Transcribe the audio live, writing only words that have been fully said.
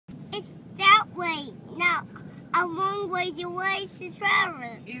Wait, now a long ways away to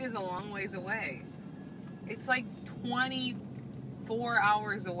travel. It is a long ways away. It's like 24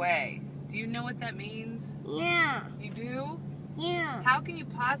 hours away. Do you know what that means? Yeah, You do? yeah. How can you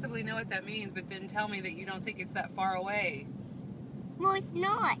possibly know what that means, but then tell me that you don't think it's that far away? Well, it's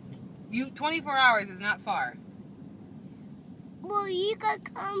not. 24 hours is not far. Well, you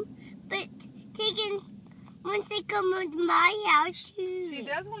could come, but once they come to my house, She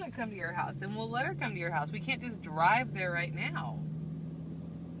does want to come to your house, and we'll let her come to your house. We can't just drive there right now.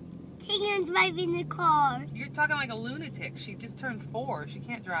 Tegan drive in the car. You're talking like a lunatic. She just turned 4. She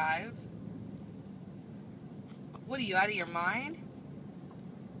can't drive. What are you, out of your mind?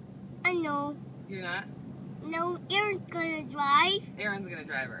 I know. You're not? No, Aaron's gonna drive. Aaron's going to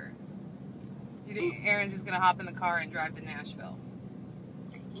drive her. You think Aaron's just going to hop in the car and drive to Nashville?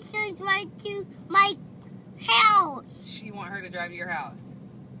 He's gonna drive to my house. You want her to drive to your house?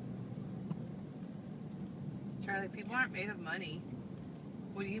 Charlie, people aren't made of money.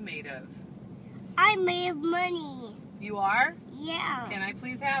 What are you made of? I'm made of money. You are? Yeah. Can I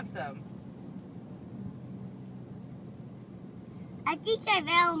please have some? I think I've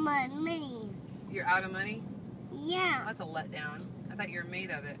out my money. You're out of money? Yeah. That's a letdown. I thought you were made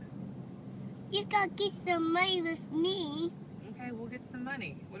of it. You gotta get some money with me. Okay, we'll get some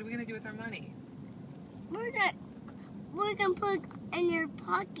money. What are we going to do with our money? We're gonna put it in your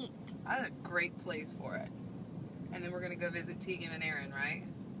pocket. I have a great place for it. And then we're going to go visit Tegan and Aaron, right?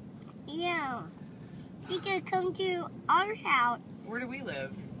 Yeah. So you can come to our house Where do we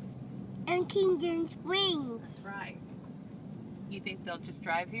live? in Kingdom Springs. That's right. You think they'll just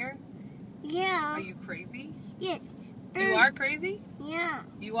drive here? Yeah. Are you crazy? Yes. You are crazy? Yeah.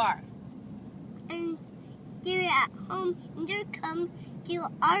 You are. And they're at home and they come to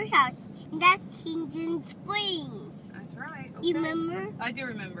our house. And that's Kingdom Springs. That's right. Okay. You remember? I do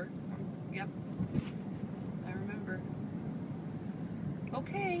remember. Yep. I remember.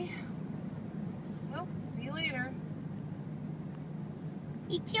 Okay. Well, see you later.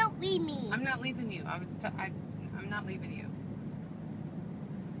 You can't leave me. I'm not leaving you. I'm not leaving you.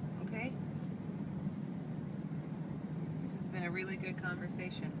 Okay? This has been a really good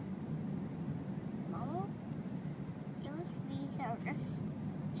conversation. Oh, those resources.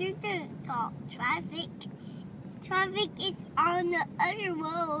 There's the traffic. Traffic is on the other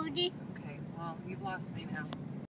road. Okay, well, you've lost me now.